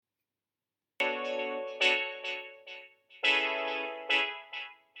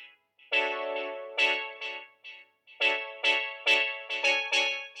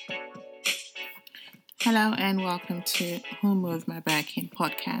Hello and welcome to Who Moved My Back In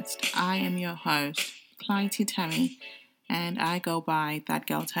podcast. I am your host, Clytie Tammy, and I go by That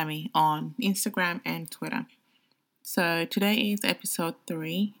Girl Tammy on Instagram and Twitter. So today is episode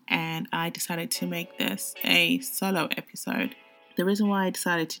 3, and I decided to make this a solo episode. The reason why I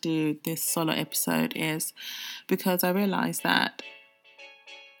decided to do this solo episode is because I realized that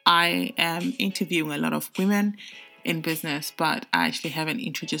I am interviewing a lot of women in business, but I actually haven't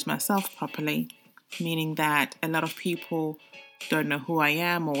introduced myself properly. Meaning that a lot of people don't know who I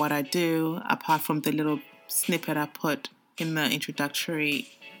am or what I do, apart from the little snippet I put in the introductory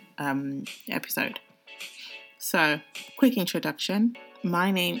episode. So, quick introduction.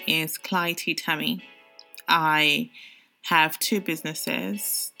 My name is Clytie Tammy. I have 2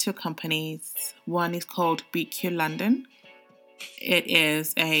 businesses, 2 companies. One is called BQ London. It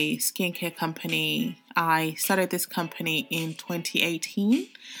is a skincare company. I started this company in 2018.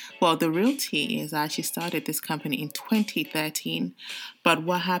 Well, the real tea is I actually started this company in 2013. But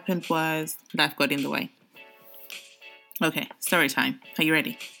what happened was life got in the way. Okay, story time. Are you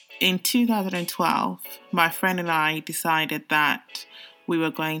ready? In 2012, my friend and I decided that we were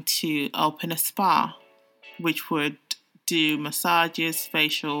going to open a spa, which would do massages,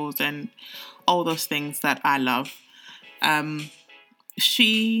 facials, and all those things that I love.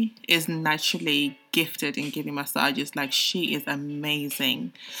 She is naturally gifted in giving massages. Like, she is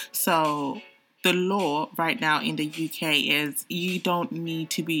amazing. So the law right now in the UK is you don't need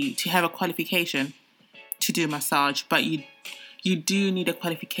to have a qualification to do massage, but you do need a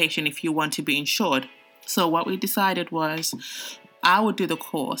qualification if you want to be insured. So what we decided was I would do the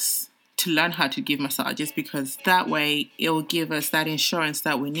course to learn how to give massages, because that way it will give us that insurance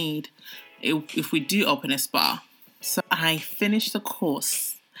that we need if we do open a spa. So I finished the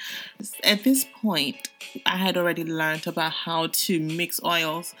course. At this point, I had already learned about how to mix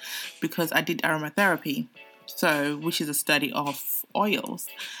oils because I did aromatherapy, which is a study of oils.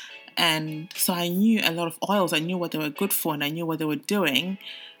 And so I knew a lot of oils. I knew what they were good for and I knew what they were doing.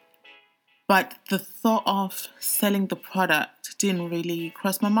 But the thought of selling the product didn't really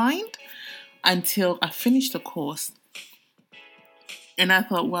cross my mind until I finished the course. And I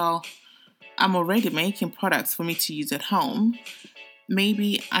thought, well, I'm already making products for me to use at home.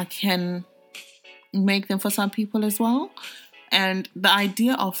 Maybe I can make them for some people as well. And the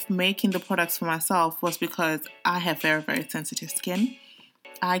idea of making the products for myself was because I have very, very sensitive skin.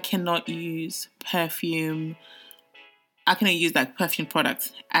 I cannot use perfume. I cannot use perfume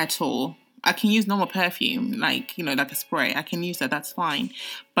products at all. I can use normal perfume, like a spray. I can use that, that's fine.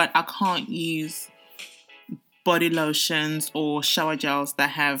 But I can't use body lotions or shower gels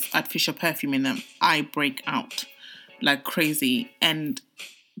that have artificial perfume in them. I break out like crazy. And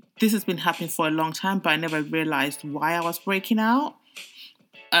this has been happening for a long time, but I never realized why I was breaking out.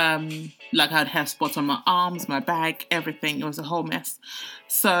 I'd have spots on my arms, my back, everything. It was a whole mess.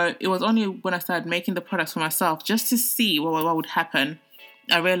 So it was only when I started making the products for myself, just to see what would happen,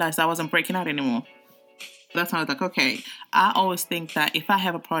 I realized I wasn't breaking out anymore. That's when I was like, okay, I always think that if I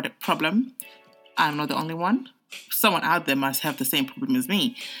have a product problem, I'm not the only one. Someone out there must have the same problem as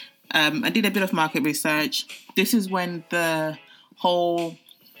me. I did a bit of market research. This is when the whole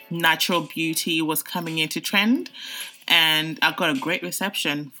natural beauty was coming into trend, and I got a great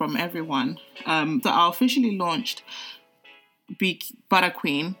reception from everyone. So I officially launched Butter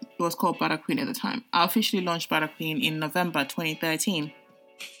Queen. It was called Butter Queen at the time. I officially launched Butter Queen in November 2013.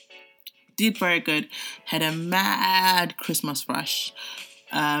 Did very good. Had a mad Christmas rush.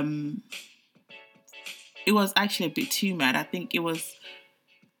 It was actually a bit too mad. I think it was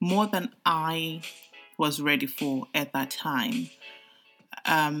more than I was ready for at that time.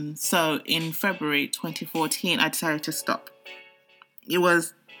 So in February 2014, I decided to stop. It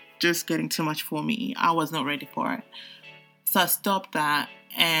was just getting too much for me. I was not ready for it. So I stopped that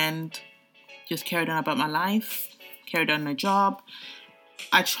and just carried on about my life, carried on my job.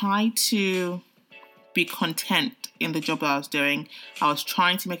 I tried to be content in the job that I was doing. I was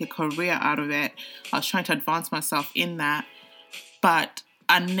trying to make a career out of it. I was trying to advance myself in that. But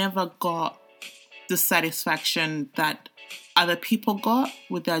I never got the satisfaction that other people got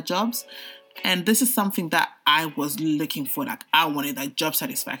with their jobs. And this is something that I was looking for. Like, I wanted that job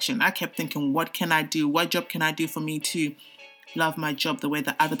satisfaction. I kept thinking, what can I do? What job can I do for me to love my job the way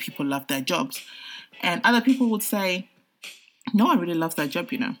that other people love their jobs? And other people would say, no one really loves their job,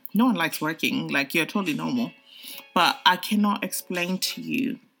 No one likes working. Like, you're totally normal. But I cannot explain to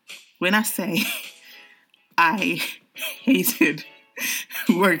you when I say I hated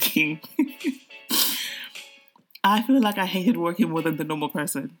working. I feel like I hated working more than the normal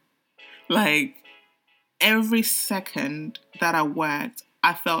person. Like, every second that I worked,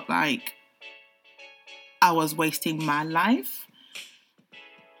 I felt like I was wasting my life.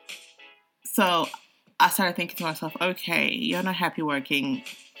 So I started thinking to myself, okay, you're not happy working.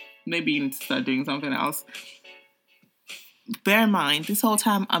 Maybe you need to start doing something else. Bear in mind, this whole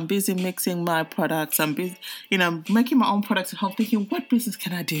time I'm busy mixing my products. I'm busy, making my own products at home, thinking, what business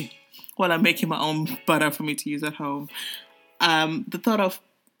can I do while I'm making my own butter for me to use at home? The thought of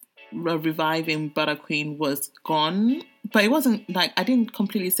reviving Butter Queen was gone, but it wasn't like, I didn't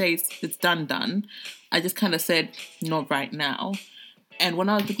completely say it's done. I just kind of said, not right now. And when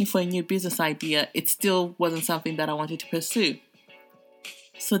I was looking for a new business idea, it still wasn't something that I wanted to pursue.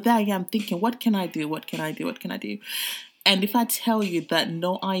 So there I am thinking, what can I do? And if I tell you that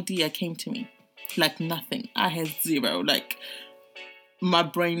no idea came to me, like nothing, I had zero, like my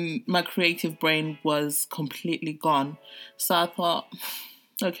creative brain was completely gone. So I thought,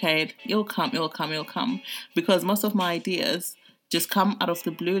 okay, it'll come. Because most of my ideas just come out of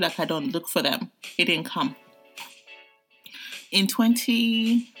the blue, like I don't look for them. It didn't come. In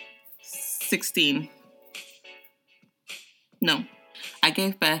 2016, I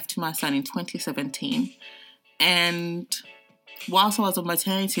gave birth to my son in 2017. And whilst I was on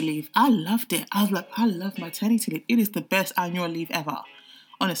maternity leave, I loved it. I was like, I love maternity leave. It is the best annual leave ever.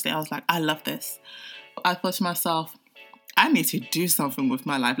 Honestly, I was like, I love this. I thought to myself, I need to do something with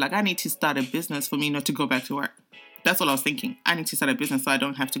my life. Like, I need to start a business for me not to go back to work. That's what I was thinking. I need to start a business so I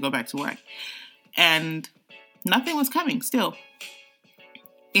don't have to go back to work. And nothing was coming still.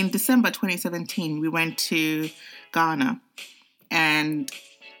 In December 2017, we went to Ghana. And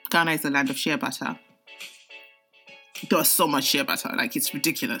Ghana is the land of shea butter. There was so much shea butter. Like, it's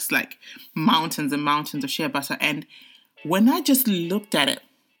ridiculous. Like, mountains and mountains of shea butter. And when I just looked at it,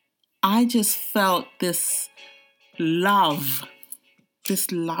 I just felt this love.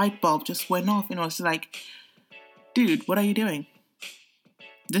 This light bulb just went off. And I was like, dude, what are you doing?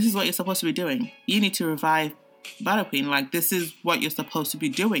 This is what you're supposed to be doing. You need to revive Butter Queen. Like, this is what you're supposed to be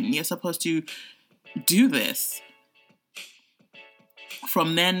doing. You're supposed to do this.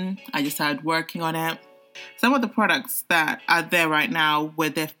 From then, I just started working on it. Some of the products that are there right now were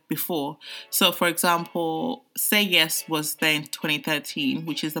there before. So, for example, Say Yes was there in 2013,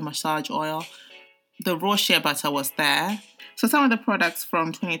 which is the massage oil. The raw shea butter was there. So some of the products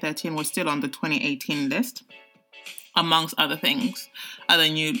from 2013 were still on the 2018 list, amongst other things, other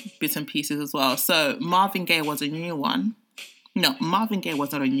new bits and pieces as well. So Marvin Gaye was a new one. No, Marvin Gaye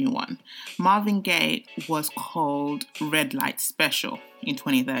was not a new one. Marvin Gaye was called Red Light Special in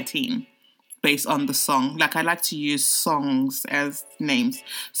 2013. Based on the song. Like, I like to use songs as names.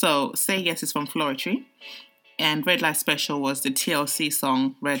 So Say Yes is from Floetry. And Red Light Special was the TLC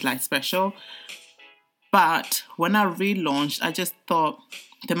song, Red Light Special. But when I relaunched, I just thought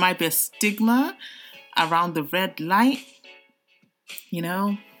there might be a stigma around the red light,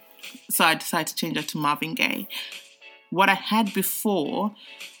 So I decided to change it to Marvin Gaye. What I had before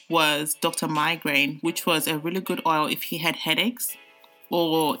was Dr. Migraine, which was a really good oil if you had headaches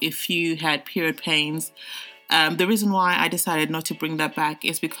or if you had period pains. The reason why I decided not to bring that back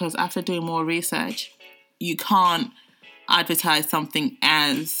is because after doing more research, you can't advertise something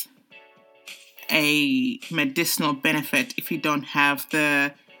as a medicinal benefit if you don't have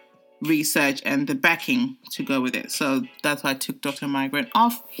the research and the backing to go with it. So that's why I took Dr. Migraine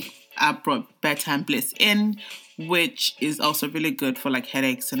off. I brought Bedtime Bliss in, which is also really good for like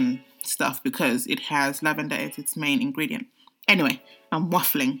headaches and stuff because it has lavender as its main ingredient. Anyway, I'm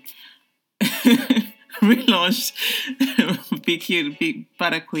waffling. Relaunched BQ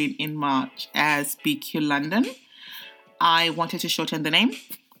Butter Queen in March as BQ London. I wanted to shorten the name.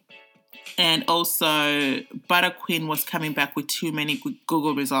 And also, Butter Queen was coming back with too many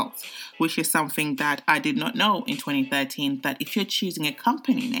Google results, which is something that I did not know in 2013, that if you're choosing a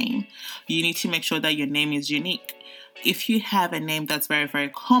company name, you need to make sure that your name is unique. If you have a name that's very, very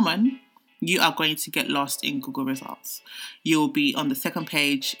common, you are going to get lost in Google results. You'll be on the second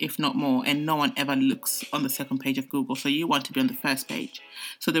page, if not more, and no one ever looks on the second page of Google, so you want to be on the first page.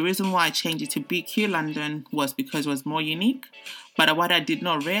 So the reason why I changed it to BQ London was because it was more unique. But what I did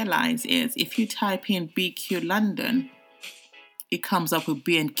not realize is if you type in BQ London, it comes up with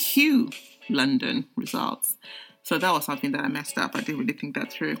B&Q London results. So that was something that I messed up. I didn't really think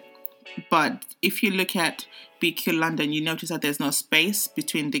that through. But if you look at BQ London, you notice that there's no space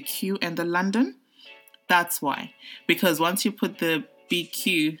between the Q and the London. That's why. Because once you put the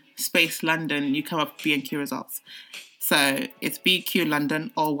BQ space London, you come up with B&Q results. So it's BQ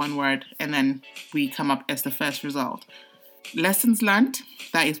London, all one word, and then we come up as the first result. Lessons learned,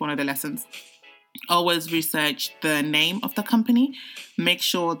 that is one of the lessons. Always research the name of the company. Make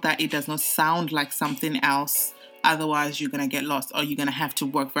sure that it does not sound like something else Otherwise, you're going to get lost, or you're going to have to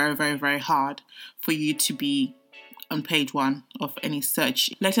work very, very, very hard for you to be on page one of any search.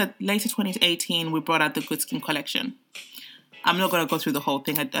 Later 2018, we brought out the Good Skin collection. I'm not going to go through the whole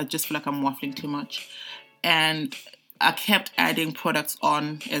thing. I just feel like I'm waffling too much. And I kept adding products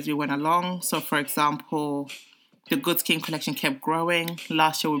on as we went along. So, for example, the Good Skin collection kept growing.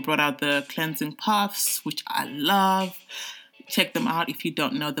 Last year, we brought out the cleansing puffs, which I love. Check them out if you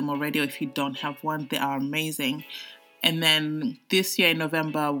don't know them already, or if you don't have one. They are amazing. And then this year in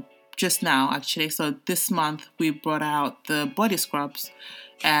November, just now actually, so this month, we brought out the body scrubs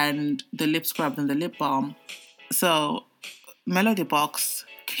and the lip scrub and the lip balm. So Melody Box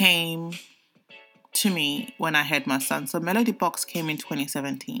came to me when I had my son. So Melody Box came in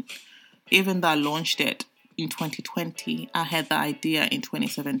 2017. Even though I launched it in 2020, I had the idea in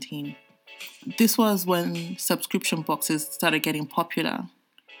 2017. This was when subscription boxes started getting popular.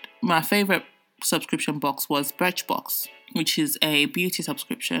 My favorite subscription box was Birchbox, which is a beauty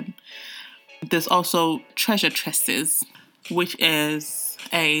subscription. There's also Treasure Tresses, which is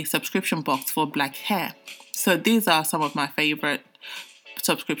a subscription box for black hair. So these are some of my favorite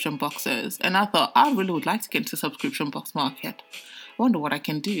subscription boxes. And I thought, I really would like to get into the subscription box market. I wonder what I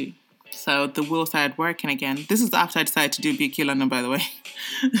can do. So the wheel started working again. This is after I decided to do BQ London, by the way.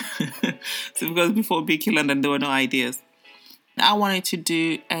 So because before BQ London, there were no ideas. I wanted to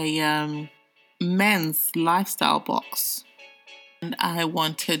do a men's lifestyle box. And I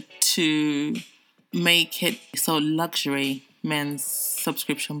wanted to make it so luxury men's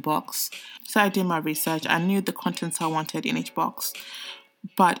subscription box. So I did my research. I knew the contents I wanted in each box.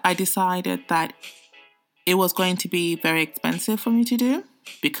 But I decided that it was going to be very expensive for me to do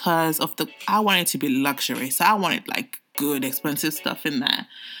because I wanted it to be luxury. So I wanted like good, expensive stuff in there.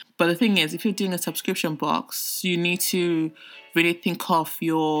 But the thing is, if you're doing a subscription box, you need to really think of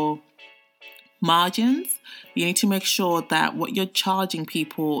your margins. You need to make sure that what you're charging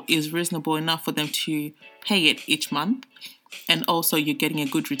people is reasonable enough for them to pay it each month. And also you're getting a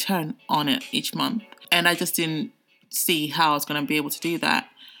good return on it each month. And I just didn't see how I was going to be able to do that.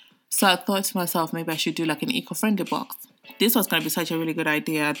 So I thought to myself, maybe I should do like an eco-friendly box. This was going to be such a really good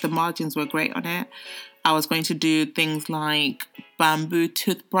idea. The margins were great on it. I was going to do things like bamboo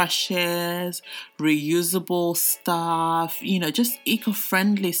toothbrushes, reusable stuff, just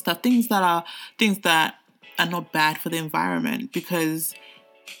eco-friendly stuff, things that are not bad for the environment, because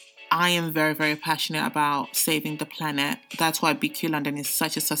I am very, very passionate about saving the planet. That's why BQ London is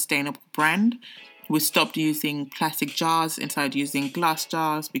such a sustainable brand. We stopped using plastic jars and started using glass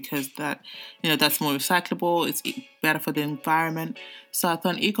jars because that's more recyclable. It's better for the environment. So I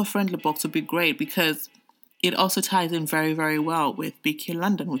thought an eco-friendly box would be great because it also ties in very, very well with BQ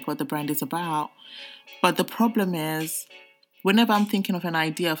London, with what the brand is about. But the problem is, whenever I'm thinking of an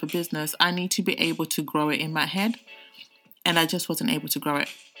idea of a business, I need to be able to grow it in my head. And I just wasn't able to grow it.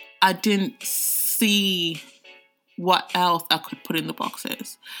 I didn't see what else I could put in the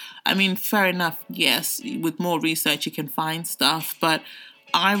boxes. I mean, fair enough, yes, with more research you can find stuff, but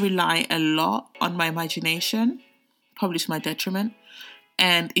I rely a lot on my imagination, probably to my detriment.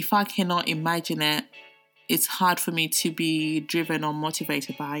 And if I cannot imagine it, it's hard for me to be driven or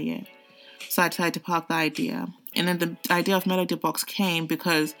motivated by it. So I decided to park the idea. And then the idea of Melody Box came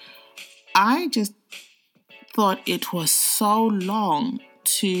because I just thought it was so long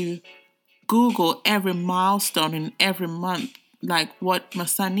to Google every milestone in every month, like what my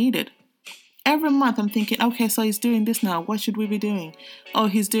son needed. Every month I'm thinking, okay, so he's doing this now. What should we be doing? Oh,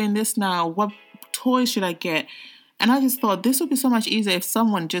 he's doing this now. What toys should I get? And I just thought this would be so much easier if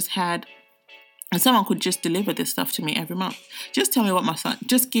someone could just deliver this stuff to me every month. Just give me what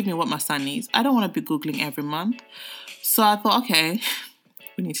my son needs. I don't want to be Googling every month. So I thought, okay,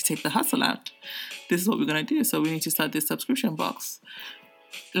 we need to take the hustle out. This is what we're going to do. So we need to start this subscription box.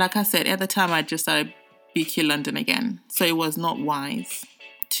 Like I said, at the time I just started BQ London again. So it was not wise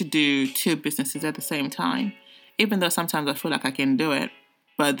to do two businesses at the same time. Even though sometimes I feel like I can do it.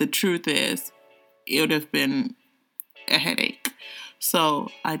 But the truth is, it would have been a headache. So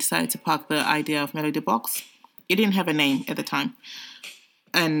I decided to park the idea of Melody Box. It didn't have a name at the time.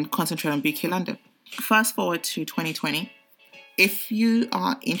 And concentrate on BQ London. Fast forward to 2020. If you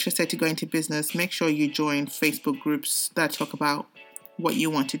are interested to go into business, make sure you join Facebook groups that talk about what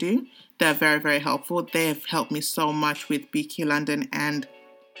you want to do. They're very, very helpful. They have helped me so much with BQ London and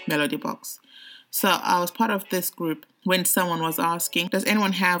Melody Box. So I was part of this group when someone was asking, does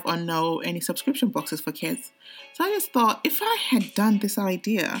anyone have or know any subscription boxes for kids? So I just thought, if I had done this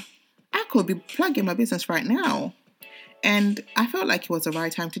idea, I could be plugging my business right now. And I felt like it was the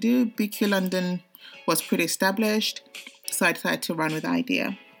right time to do. BQ London was pretty established. So I decided to run with the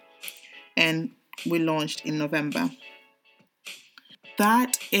idea. And we launched in November.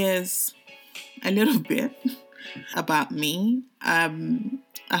 That is a little bit about me.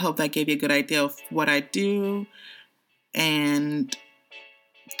 I hope that gave you a good idea of what I do and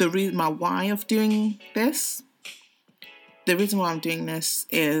the reason, my why of doing this. The reason why I'm doing this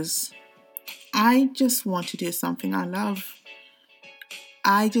is I just want to do something I love.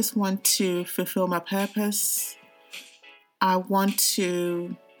 I just want to fulfill my purpose. I want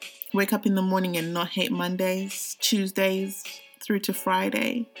to wake up in the morning and not hate Mondays, Tuesdays, through to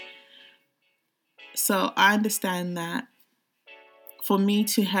Friday. So I understand that for me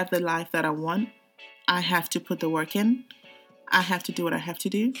to have the life that I want, I have to put the work in. I have to do what I have to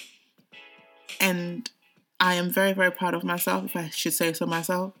do. And I am very, very proud of myself, if I should say so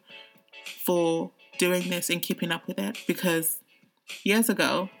myself, for doing this and keeping up with it. Because years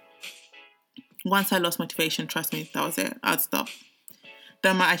ago, once I lost motivation, trust me, that was it. I'd stop.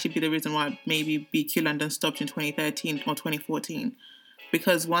 That might actually be the reason why maybe BQ London stopped in 2013 or 2014.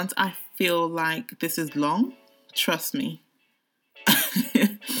 Because once I feel like this is long, trust me,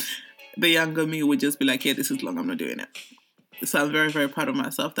 the younger me would just be like, yeah, this is long, I'm not doing it. So I'm very, very proud of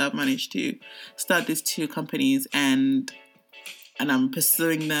myself that I've managed to start these 2 companies and I'm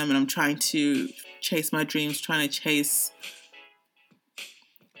pursuing them and I'm trying to chase my dreams, trying to chase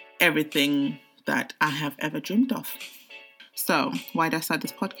everything that I have ever dreamed of. So why did I start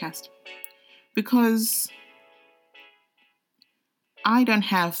this podcast? Because I don't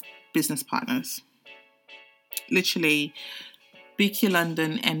have business partners. Literally, BQ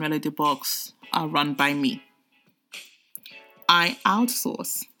London and Melody Box are run by me. I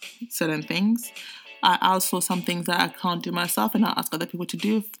outsource certain things. I outsource some things that I can't do myself and I ask other people to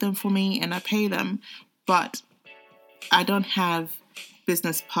do them for me and I pay them. But I don't have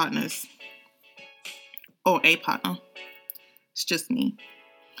business partners or a partner. It's just me.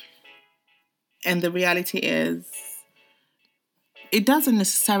 And the reality is, it doesn't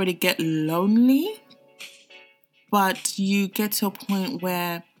necessarily get lonely, but you get to a point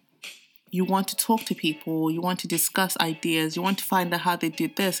where you want to talk to people, you want to discuss ideas, you want to find out how they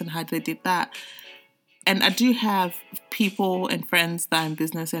did this and how they did that. And I do have people and friends that are in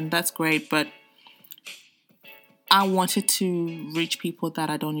business, and that's great, but I wanted to reach people that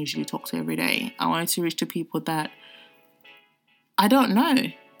I don't usually talk to every day. I wanted to reach to people that I don't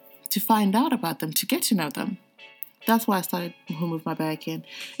know, to find out about them, to get to know them. That's why I started Home with My Birkin.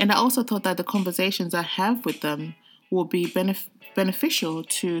 And I also thought that the conversations I have with them will be beneficial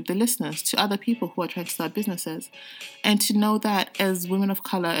to the listeners, to other people who are trying to start businesses. And to know that as women of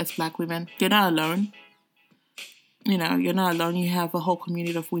colour, as Black women, you're not alone. You know, you're not alone. You have a whole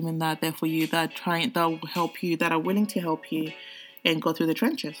community of women that are there for you, that will help you, that are willing to help you and go through the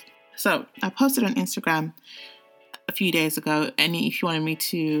trenches. So I posted on Instagram a few days ago, and if you wanted me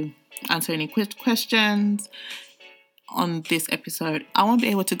to answer any questions on this episode, I won't be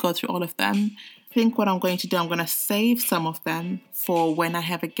able to go through all of them. I think what I'm going to do, I'm going to save some of them for when I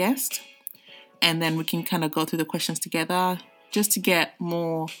have a guest, and then we can kind of go through the questions together just to get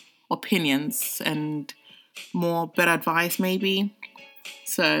more opinions and more better advice maybe.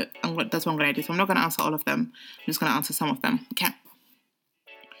 So that's what I'm going to do. So I'm not going to answer all of them. I'm just going to answer some of them. Okay.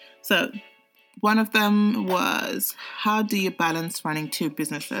 So one of them was, how do you balance running 2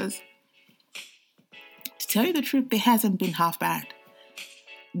 businesses? To tell you the truth, it hasn't been half bad.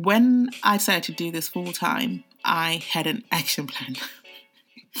 When I decided to do this full time, I had an action plan.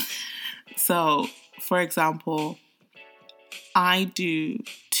 So, for example, I do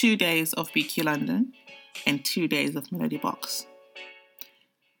 2 days of BQ London and 2 days of Melody Box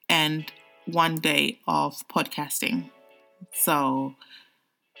and 1 day of podcasting. So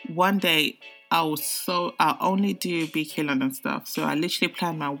one day I'll only do BQ London stuff. So I literally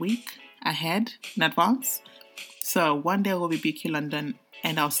plan my week ahead in advance. So one day will be BQ London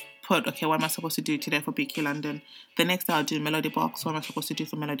and I'll put, okay, what am I supposed to do today for BQ London? The next day I'll do Melody Box. What am I supposed to do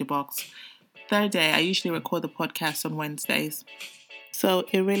for Melody Box? Third day, I usually record the podcast on Wednesdays. So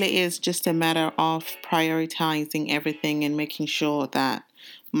it really is just a matter of prioritizing everything and making sure that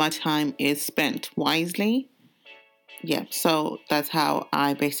my time is spent wisely. Yeah, so that's how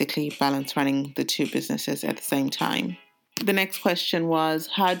I basically balance running the 2 businesses at the same time. The next question was,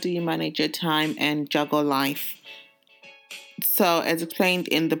 how do you manage your time and juggle life? So as explained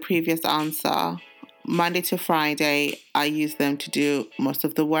in the previous answer, Monday to Friday, I use them to do most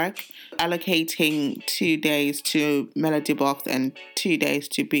of the work, allocating 2 days to Melody Box and 2 days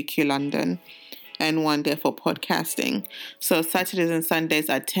to BQ London and 1 day for podcasting. So Saturdays and Sundays,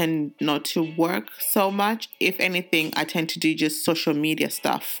 I tend not to work so much. If anything, I tend to do just social media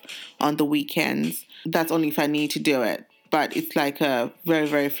stuff on the weekends. That's only if I need to do it. But it's like a very,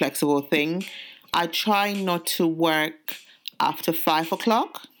 very flexible thing. I try not to work after 5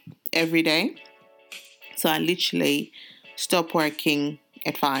 o'clock every day. So I literally stop working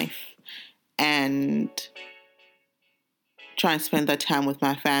at 5 and try and spend that time with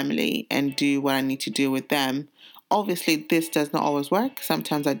my family and do what I need to do with them. Obviously, this does not always work.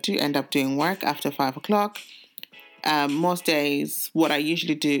 Sometimes I do end up doing work after 5 o'clock. Most days, what I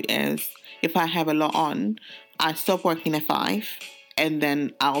usually do is if I have a lot on, I stop working at 5 and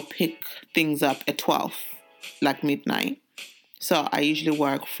then I'll pick things up at 12, like midnight. So I usually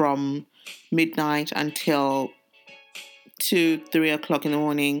work from midnight until 2, 3 o'clock in the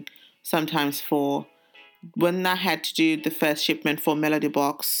morning, sometimes 4. When I had to do the first shipment for Melody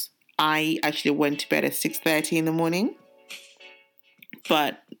Box, I actually went to bed at 6:30 in the morning,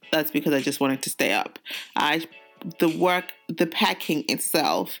 but that's because I just wanted to stay up. The packing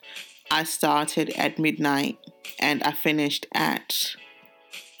itself, I started at midnight and I finished at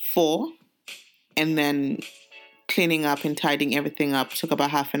 4, and then cleaning up and tidying everything up took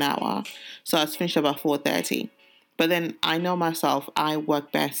about half an hour. So I was finished about 4:30. But then I know myself, I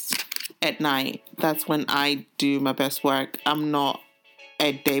work best at night. That's when I do my best work. I'm not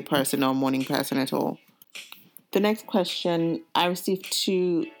a day person or morning person at all. The next question, I received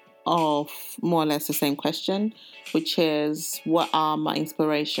two of more or less the same question, which is what are my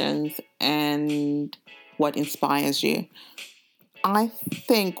inspirations and what inspires you? I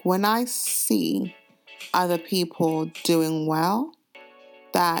think when I see other people doing well,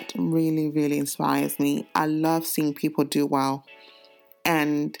 that really, really inspires me. I love seeing people do well.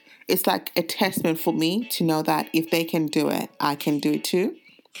 And it's like a testament for me to know that if they can do it, I can do it too.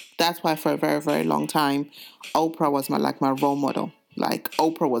 That's why for a very, very long time, Oprah was my role model. Like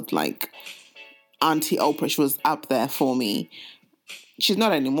Oprah was like Auntie Oprah. She was up there for me. She's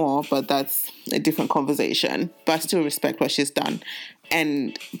not anymore, but that's a different conversation. But I still respect what she's done.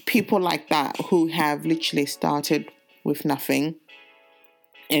 And people like that who have literally started with nothing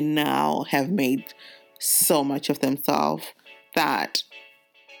and now have made so much of themselves, that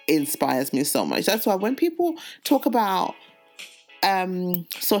inspires me so much. That's why when people talk about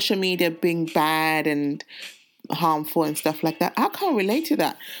social media being bad and harmful and stuff like that, I can't relate to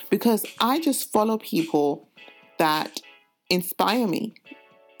that because I just follow people that inspire me.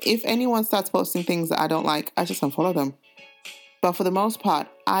 If anyone starts posting things that I don't like, I just unfollow them. But for the most part,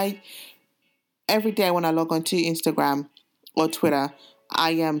 every day when I log onto Instagram or Twitter,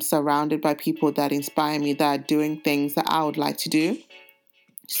 I am surrounded by people that inspire me, that are doing things that I would like to do.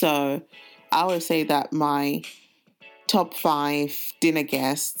 So I would say that my top 5 dinner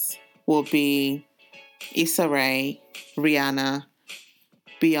guests will be Issa Rae, Rihanna,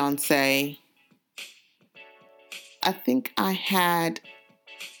 Beyonce. I think I had,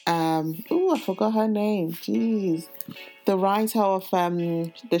 I forgot her name. Jeez. The writer of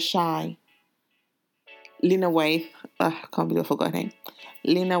The Shy, Lena Waithe. I can't believe I forgot her name.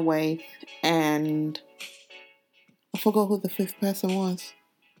 Lena Waithe, and I forgot who the fifth person was.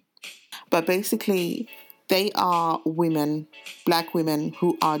 But basically, they are women, black women,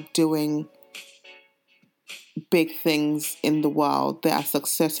 who are doing big things in the world. They are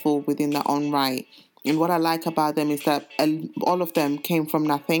successful within their own right. And what I like about them is that all of them came from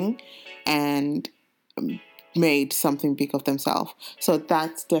nothing and made something big of themselves. So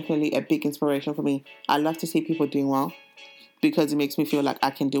that's definitely a big inspiration for me. I love to see people doing well because it makes me feel like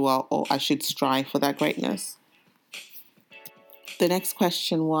I can do well or I should strive for that greatness. The next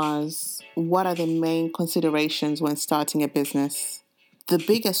question was, what are the main considerations when starting a business? The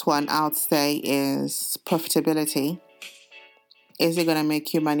biggest one I would say is profitability. Is it going to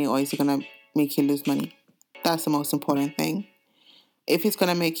make you money or is it going to make you lose money? That's the most important thing. If it's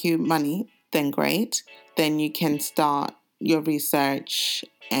going to make you money, then great. Then you can start your research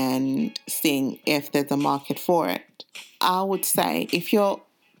and seeing if there's a market for it. I would say if you're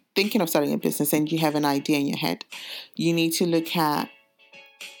thinking of starting a business and you have an idea in your head, you need to look at,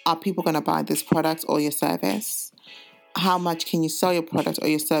 are people going to buy this product or your service? How much can you sell your product or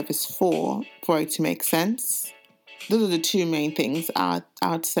your service for it to make sense? Those are the two main things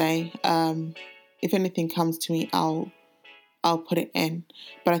I'd say. If anything comes to me, I'll put it in.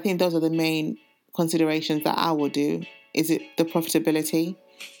 But I think those are the main considerations that I will do. Is it the profitability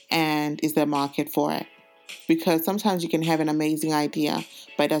and is there a market for it? Because sometimes you can have an amazing idea,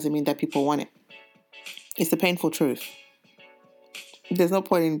 but it doesn't mean that people want it. It's the painful truth. There's no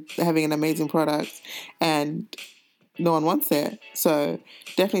point in having an amazing product and no one wants it. So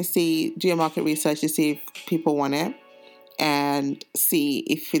definitely do your market research to see if people want it and see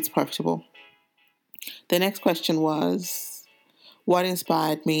if it's profitable. The next question was, what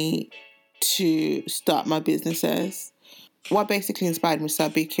inspired me to start my businesses? what basically inspired me to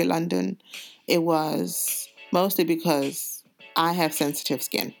start BQ London, it was mostly because I have sensitive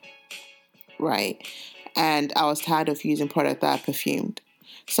skin, right? And I was tired of using product that I perfumed.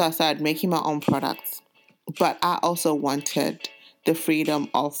 So I started making my own products. But I also wanted the freedom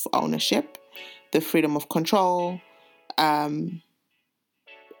of ownership, the freedom of control, and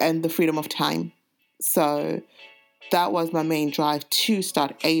the freedom of time. So that was my main drive to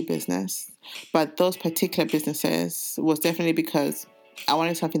start a business. But those particular businesses was definitely because I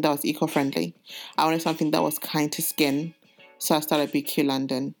wanted something that was eco-friendly. I wanted something that was kind to skin. So I started BQ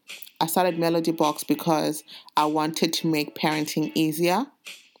London. I started Melody Box because I wanted to make parenting easier.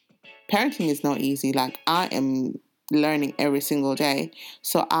 Parenting is not easy. Like, I am learning every single day.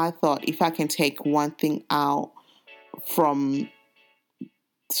 So I thought if I can take one thing out from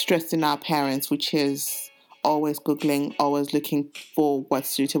stressing our parents, which is always Googling, always looking for what's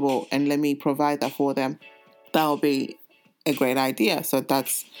suitable, and let me provide that for them, that will be a great idea. So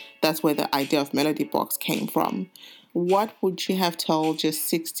that's where the idea of Melody Box came from. What would you have told your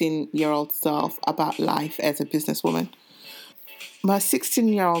 16-year-old self about life as a businesswoman? My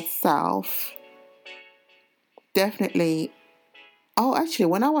 16-year-old self definitely... Oh, actually,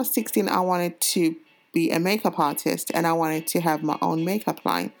 when I was 16, I wanted to be a makeup artist and I wanted to have my own makeup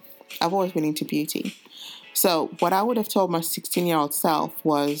line. I've always been into beauty. So what I would have told my 16-year-old self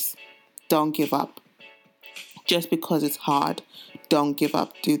was, don't give up. Just because it's hard, don't give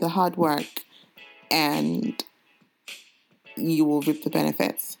up. Do the hard work and you will reap the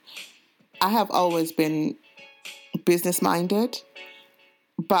benefits. I have always been business-minded,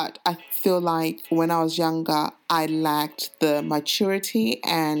 but I feel like when I was younger, I lacked the maturity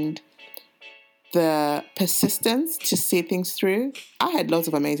and the persistence to see things through. I had lots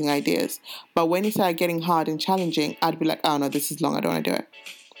of amazing ideas, but when it started getting hard and challenging, I'd be like, oh no, this is long, I don't want to do it.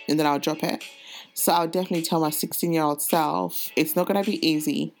 And then I'll drop it. So I'll definitely tell my 16-year-old self, it's not going to be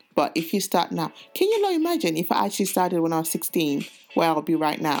easy, but if you start now, can you not imagine if I actually started when I was 16, where I'll be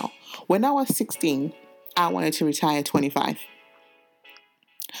right now? When I was 16, I wanted to retire at 25.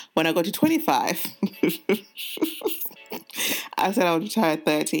 When I got to 25, I said I would retire at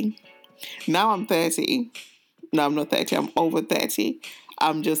 30. Now I'm 30. No, I'm not 30. I'm over 30.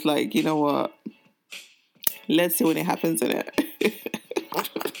 I'm just like, you know what? Let's see when it happens in it.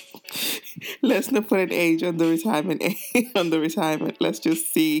 Let's not put an age on the retirement. Let's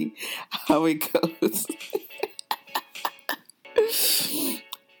just see how it goes.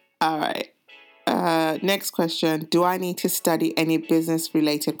 All right. Next question. Do I need to study any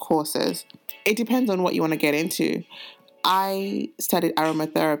business-related courses? It depends on what you want to get into. I studied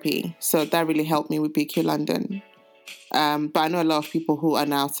aromatherapy, so that really helped me with BQ London. But I know a lot of people who are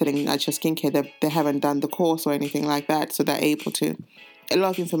now studying natural skincare, they haven't done the course or anything like that, so they're able to. A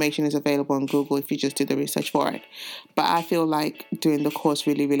lot of information is available on Google if you just do the research for it. But I feel like doing the course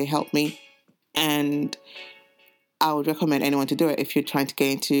really, really helped me. And I would recommend anyone to do it if you're trying to get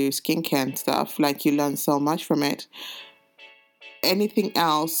into skincare and stuff. Like, you learn so much from it. Anything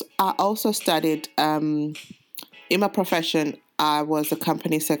else? I also studied, in my profession, I was a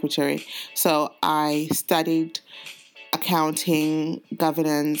company secretary. So I studied accounting,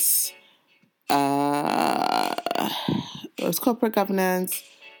 governance, it was corporate governance,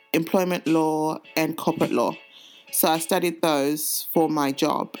 employment law, and corporate law. So I studied those for my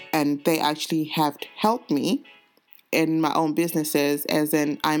job, and they actually have helped me in my own businesses, as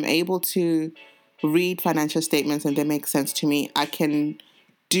in I'm able to read financial statements and they make sense to me. I can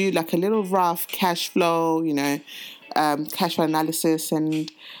do like a little rough cash flow, cash flow analysis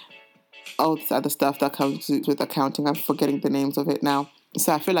and all this other stuff that comes with accounting. I'm forgetting the names of it now.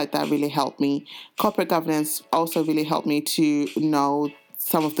 So I feel like that really helped me. Corporate governance also really helped me to know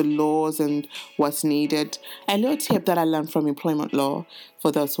some of the laws and what's needed. A little tip that I learned from employment law for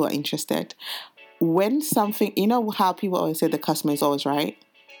those who are interested. When something, you know how people always say the customer is always right?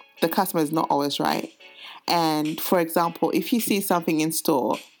 The customer is not always right. And for example, if you see something in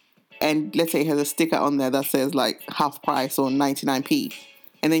store and let's say it has a sticker on there that says like half price or 99p,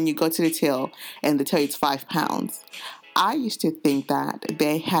 and then you go to the till and they tell you it's £5. I used to think that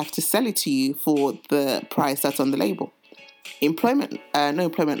they have to sell it to you for the price that's on the label. No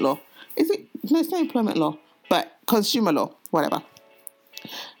employment law. Is it? No, it's not employment law, but consumer law, whatever.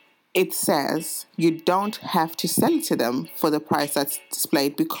 It says you don't have to sell it to them for the price that's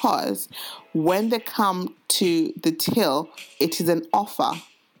displayed, because when they come to the till, it is an offer.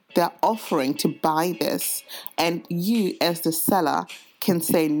 They're offering to buy this, and you as the seller can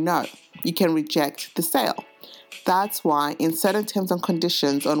say no. You can reject the sale. That's why in certain terms and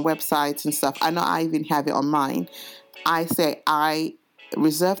conditions on websites and stuff, I know I even have it on mine, I say I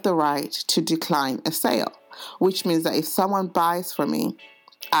reserve the right to decline a sale, which means that if someone buys from me,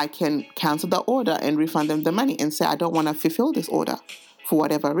 I can cancel the order and refund them the money and say, I don't want to fulfill this order for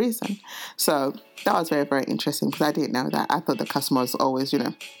whatever reason. So that was very, very interesting because I didn't know that. I thought the customer was always,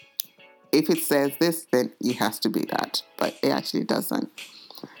 if it says this, then it has to be that. But it actually doesn't.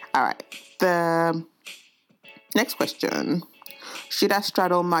 All right. The next question. Should I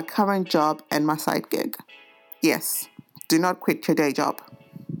straddle my current job and my side gig? Yes. Do not quit your day job.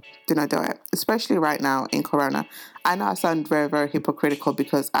 Do not do it, especially right now in Corona. I know I sound very, very hypocritical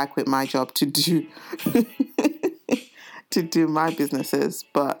because I quit my job to do to do my businesses.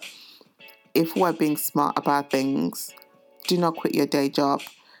 But if we're being smart about things, do not quit your day job.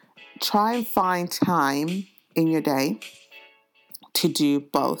 Try and find time in your day to do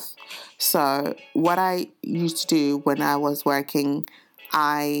both. So what I used to do when I was working,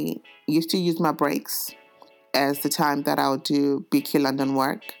 I used to use my breaks as the time that I would do BQ London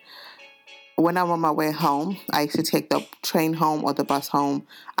work. When I'm on my way home, I used to take the train home or the bus home.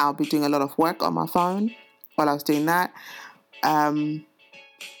 I'll be doing a lot of work on my phone while I was doing that. I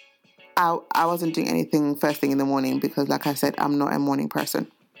wasn't doing anything first thing in the morning because, like I said, I'm not a morning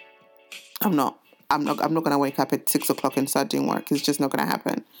person. I'm not going to wake up at 6 o'clock and start doing work. It's just not going to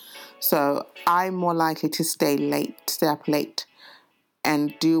happen. So I'm more likely to stay up late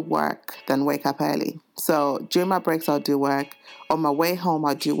and do work than wake up early. So during my breaks, I'll do work. On my way home,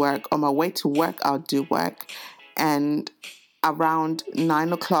 I'll do work. On my way to work, I'll do work. And around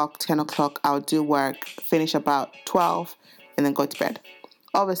 9 o'clock, 10 o'clock, I'll do work, finish about 12, and then go to bed.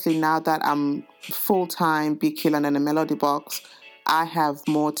 Obviously, now that I'm full-time BQ and in a Melody Box, I have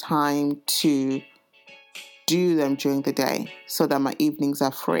more time to do them during the day so that my evenings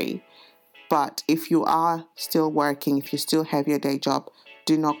are free. But if you are still working, if you still have your day job,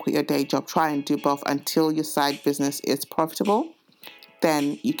 do not quit your day job. Try and do both until your side business is profitable.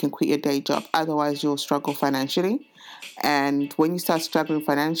 Then you can quit your day job. Otherwise, you'll struggle financially. And when you start struggling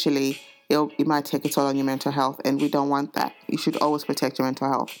financially, it might take a toll on your mental health. And we don't want that. You should always protect your mental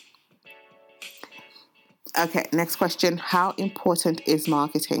health. Okay, next question. How important is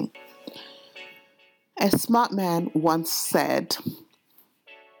marketing? A smart man once said,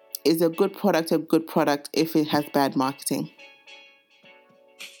 is a good product if it has bad marketing?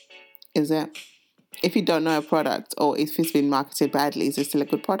 Is it? If you don't know a product or if it's been marketed badly, is it still a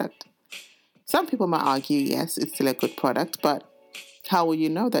good product? Some people might argue, yes, it's still a good product, but how will you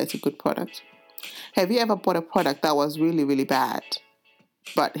know that it's a good product? Have you ever bought a product that was really, really bad,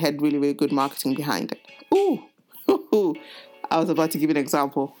 but had really, really good marketing behind it? Ooh, I was about to give you an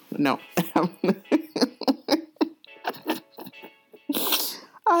example. No.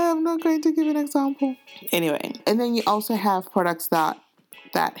 I am not going to give an example. Anyway, and then you also have products that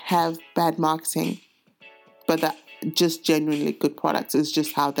have bad marketing, but that just genuinely good products. It's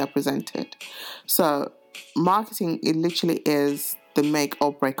just how they're presented. So marketing, it literally is the make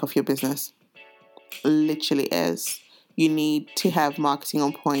or break of your business. Literally is. You need to have marketing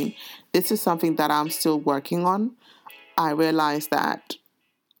on point. This is something that I'm still working on. I realize that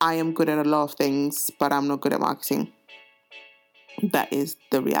I am good at a lot of things, but I'm not good at marketing. That is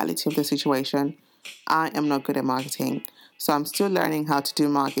the reality of the situation. I am not good at marketing. So I'm still learning how to do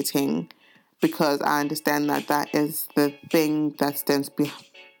marketing because I understand that that is the thing that stands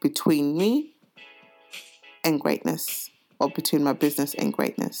between me and greatness, or between my business and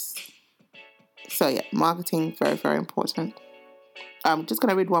greatness. So yeah, marketing, very, very important. I'm just going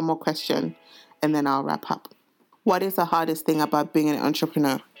to read one more question and then I'll wrap up. What is the hardest thing about being an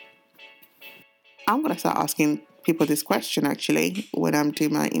entrepreneur? I'm going to start asking people this question actually when I'm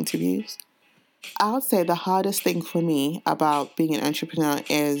doing my interviews. I would say the hardest thing for me about being an entrepreneur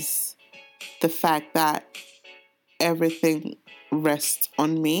is the fact that everything rests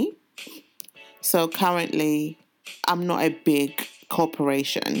on me. So currently, I'm not a big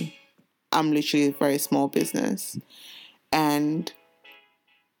corporation. I'm literally a very small business. And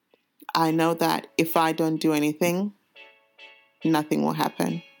I know that if I don't do anything, nothing will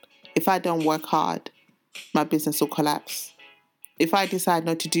happen. If I don't work hard, my business will collapse. If I decide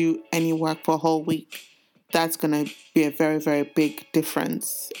not to do any work for a whole week, that's going to be a very, very big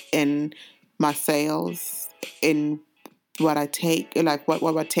difference in my sales, in what I take, like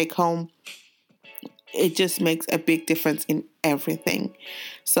what I take home. It just makes a big difference in everything.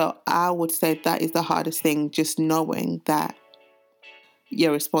 So I would say that is the hardest thing, just knowing that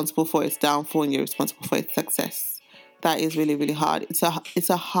you're responsible for its downfall and you're responsible for its success. That is really, really hard. It's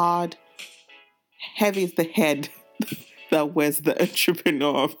a hard, heavy is the head that wears the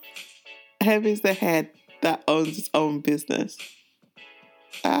entrepreneur. Heavy is the head that owns its own business.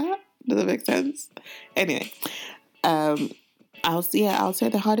 Does that make sense? Anyway, I'll say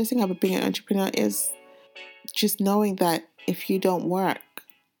the hardest thing about being an entrepreneur is just knowing that if you don't work,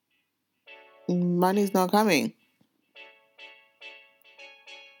 money's not coming.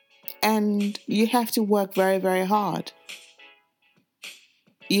 And you have to work very, very hard.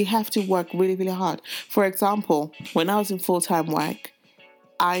 You have to work really, really hard. For example, when I was in full-time work,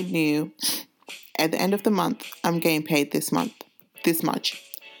 I knew at the end of the month, I'm getting paid this much.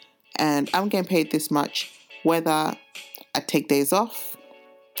 And I'm getting paid this much, whether I take days off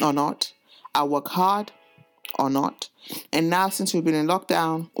or not, I work hard or not. And now, since we've been in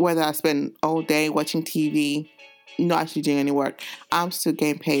lockdown, whether I spend all day watching TV, not actually doing any work, I'm still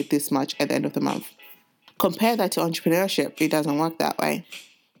getting paid this much at the end of the month. Compare that to entrepreneurship. It doesn't work that way.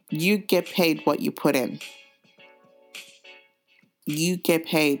 You get paid what you put in. You get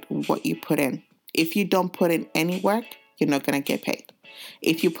paid what you put in. If you don't put in any work, you're not going to get paid.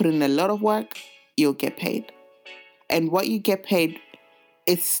 If you put in a lot of work, you'll get paid. And what you get paid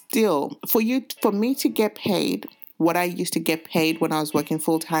is still, for me to get paid what I used to get paid when I was working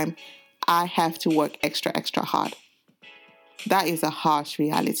full-time, I have to work extra, extra hard. That is a harsh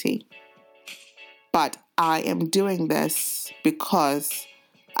reality. But I am doing this because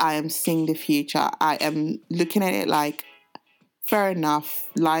I am seeing the future. I am looking at it like, fair enough,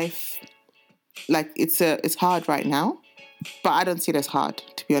 life, like it's hard right now, but I don't see it as hard,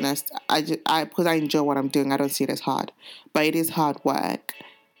 to be honest. Because I enjoy what I'm doing, I don't see it as hard. But it is hard work.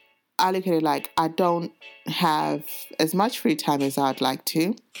 I look at it like I don't have as much free time as I'd like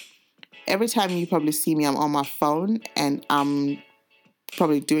to. Every time you probably see me, I'm on my phone and I'm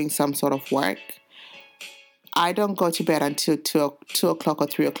probably doing some sort of work. I don't go to bed until 2 o'clock or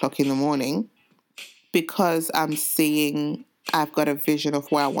 3 o'clock in the morning because I've got a vision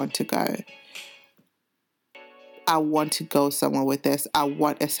of where I want to go. I want to go somewhere with this. I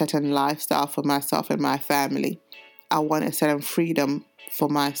want a certain lifestyle for myself and my family. I want a certain freedom for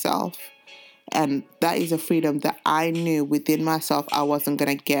myself. And that is a freedom that I knew within myself I wasn't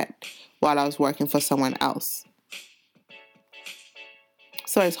going to get while I was working for someone else.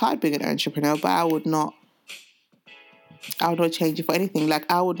 So it's hard being an entrepreneur, but I would not change it for anything.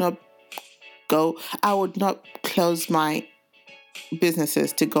 Like I would not close my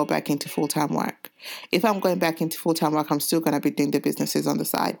businesses to go back into full-time work. If I'm going back into full-time work, I'm still going to be doing the businesses on the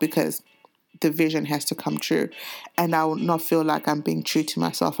side because the vision has to come true. And I will not feel like I'm being true to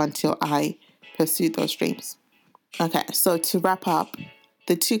myself until I pursue those dreams. Okay, so to wrap up,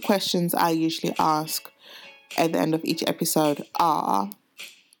 the 2 questions I usually ask at the end of each episode are,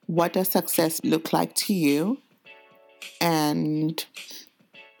 what does success look like to you? And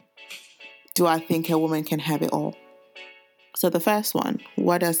do I think a woman can have it all? So the first one,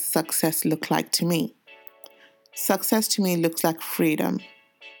 what does success look like to me? Success to me looks like freedom.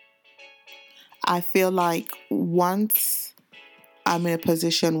 I feel like once I'm in a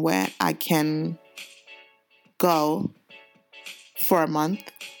position where I can go for a month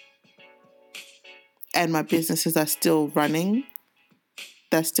and my businesses are still running,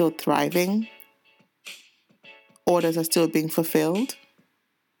 they're still thriving, orders are still being fulfilled,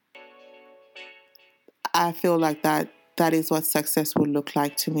 I feel like that is what success would look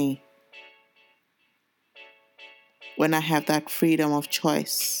like to me. When I have that freedom of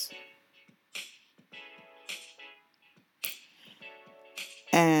choice.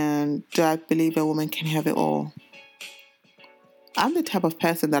 And do I believe a woman can have it all? I'm the type of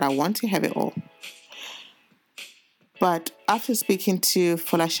person that I want to have it all. But after speaking to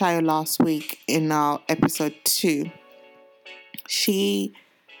Folashayo last week in our episode 2, she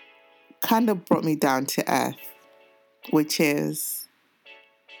kind of brought me down to earth, which is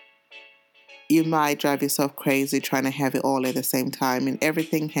you might drive yourself crazy trying to have it all at the same time, and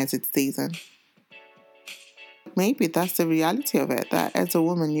everything has its season. Maybe that's the reality of it, that as a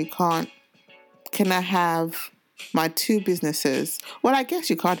woman can I have my 2 businesses? Well, I guess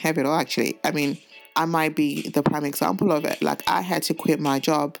you can't have it all, actually. I mean, I might be the prime example of it. Like, I had to quit my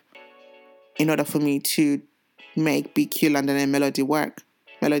job in order for me to make BQ London and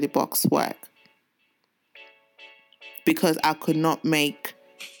Melody Box work. Because I could not make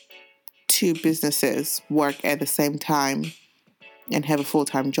 2 businesses work at the same time and have a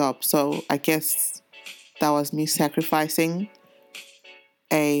full-time job. So I guess that was me sacrificing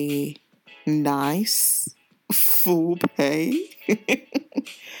a nice full pay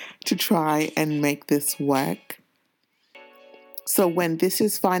to try and make this work. So when this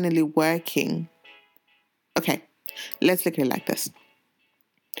is finally working, okay, let's look at it like this.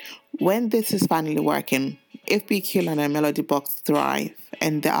 When this is finally working, if BQ London and Melody Box thrive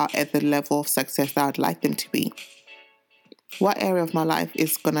and they are at the level of success that I'd like them to be, what area of my life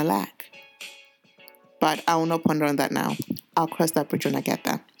is going to lack? But I will not ponder on that now. I'll cross that bridge when I get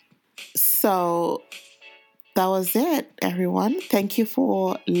there. So that was it, everyone. Thank you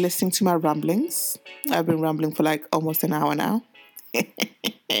for listening to my ramblings. I've been rambling for like almost an hour now.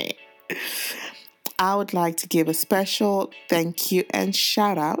 I would like to give a special thank you and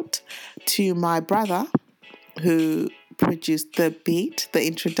shout out to my brother who produced the beat, the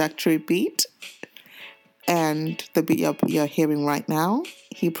introductory beat, and the beat you're hearing right now.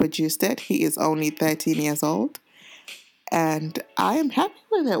 He produced it. He is only 13 years old. And I am happy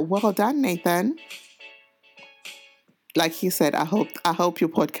with it. Well done, Nathan. Like he said, I hope your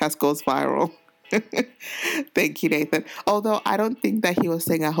podcast goes viral. Thank you, Nathan. Although I don't think that he was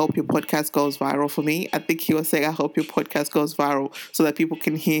saying, I hope your podcast goes viral for me. I think he was saying, I hope your podcast goes viral so that people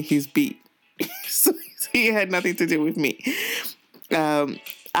can hear his beat. So he had nothing to do with me.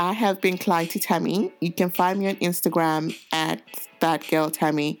 I have been Clighty Tammy. You can find me on Instagram at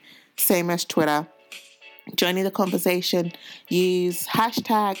ThatGirlTammy, same as Twitter. Joining the conversation, use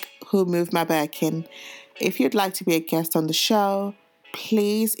hashtag WhoMovedMyBirkin. If you'd like to be a guest on the show,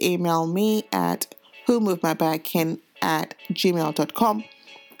 please email me at whomovemybirkin@gmail.com.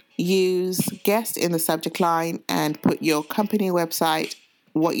 Use guest in the subject line and put your company website,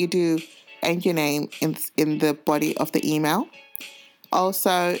 what you do, and your name in the body of the email.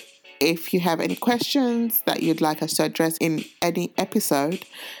 Also, if you have any questions that you'd like us to address in any episode,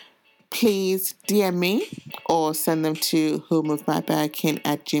 please DM me or send them to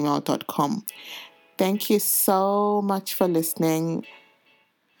whomovemybirkin@gmail.com. Thank you so much for listening.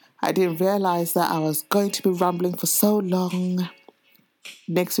 I didn't realize that I was going to be rambling for so long.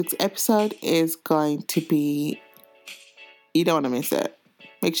 Next week's episode is going to be... You don't want to miss it.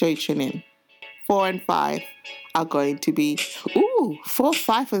 Make sure you tune in. 4 and 5 are going to be... 4,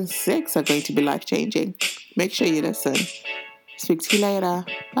 5, and 6 are going to be life-changing. Make sure you listen. Speak to you later.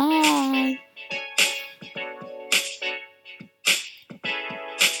 Bye.